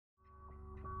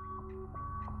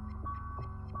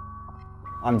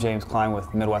I'm James Klein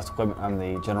with Midwest Equipment. I'm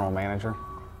the general manager.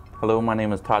 Hello, my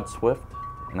name is Todd Swift,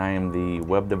 and I am the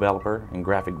web developer and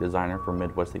graphic designer for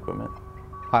Midwest Equipment.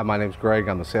 Hi, my name is Greg.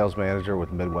 I'm the sales manager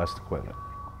with Midwest Equipment.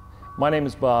 My name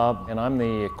is Bob, and I'm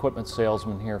the equipment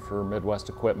salesman here for Midwest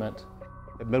Equipment.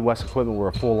 At Midwest Equipment, we're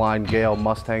a full-line Gehl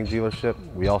Mustang dealership.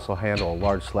 We also handle a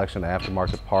large selection of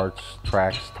aftermarket parts,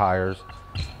 tracks, tires.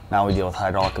 Now we deal with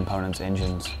hydraulic components,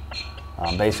 engines,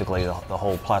 basically the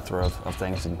whole plethora of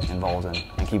things involved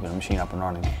in keeping a machine up and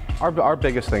running. Our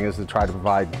biggest thing is to try to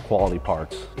provide quality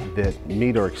parts that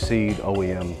meet or exceed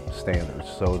OEM standards,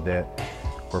 so that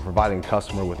we're providing a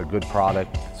customer with a good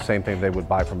product, same thing they would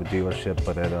buy from a dealership,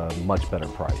 but at a much better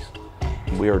price.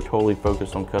 We are totally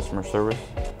focused on customer service.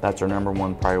 That's our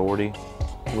 #1 priority.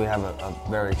 We have a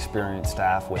very experienced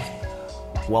staff with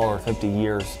well over 50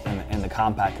 years in the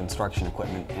compact construction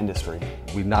equipment industry.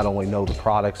 We not only know the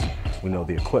products, we know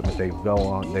the equipment they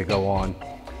go on.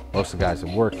 Most of the guys that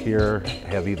work here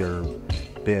have either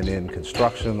been in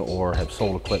construction or have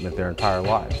sold equipment their entire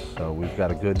lives. So we've got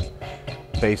a good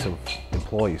base of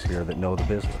employees here that know the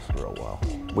business real well.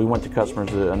 We want the customers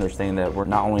to understand that we're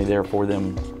not only there for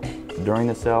them during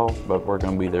the sale, but we're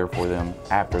going to be there for them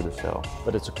after the sale.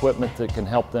 But it's equipment that can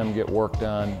help them get work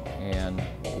done, and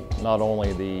not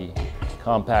only the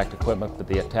compact equipment, but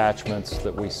the attachments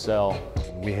that we sell.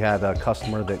 We had a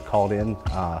customer that called in,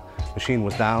 machine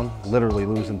was down, literally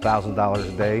losing $1,000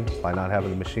 a day by not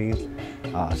having the machine.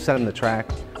 Sent him the track,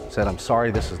 said, "I'm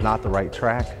sorry, this is not the right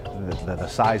track. The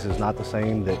size is not the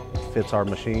same that fits our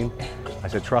machine." I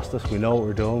said, "Trust us, we know what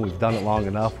we're doing. We've done it long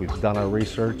enough. We've done our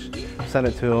research." Sent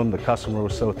it to him. The customer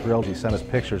was so thrilled, he sent us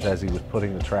pictures as he was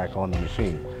putting the track on the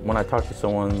machine. When I talk to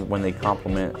someone, when they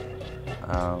compliment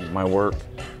my work,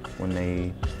 when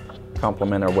they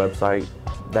compliment our website,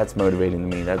 that's motivating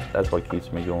to me. That's what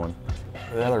keeps me going.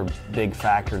 The other big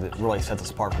factor that really sets us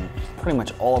apart from pretty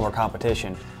much all of our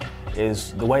competition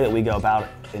is the way that we go about it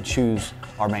and choose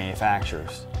our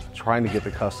manufacturers. Trying to get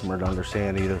the customer to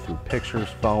understand, either through pictures,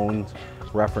 phones,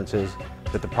 references,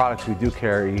 that the products we do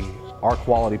carry are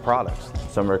quality products.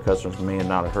 Some of our customers may have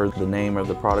not heard the name of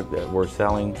the product that we're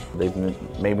selling. They've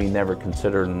maybe never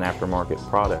considered an aftermarket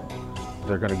product.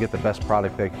 They're going to get the best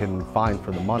product they can find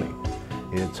for the money.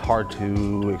 It's hard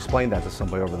to explain that to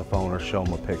somebody over the phone or show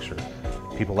them a picture.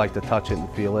 People like to touch it and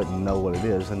feel it and know what it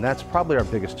is, and that's probably our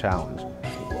biggest challenge.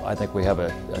 I think we have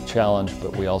a challenge,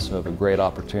 but we also have a great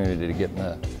opportunity to get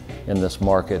in this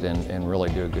market and really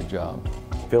do a good job.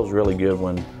 It feels really good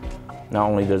when not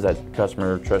only does that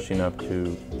customer trust you enough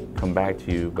to come back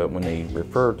to you, but when they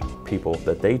refer to people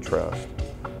that they trust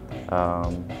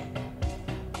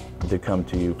to come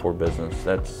to you for business,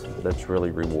 that's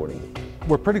really rewarding.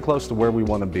 We're pretty close to where we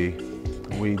want to be.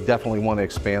 We definitely want to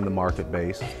expand the market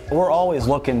base. We're always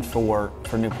looking for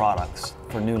new products,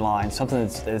 for new lines, something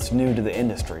that's new to the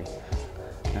industry.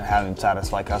 You know, having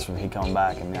satisfied customers, keep coming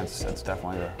back. I mean, that's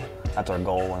definitely that's our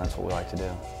goal, and that's what we like to do.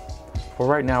 Well,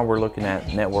 right now we're looking at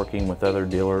networking with other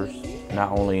dealers,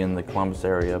 not only in the Columbus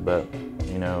area, but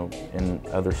in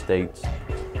other states,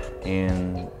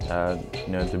 and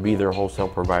to be their wholesale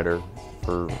provider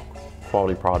for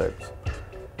quality products,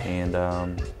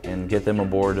 and get them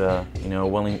aboard, a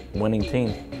winning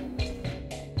team.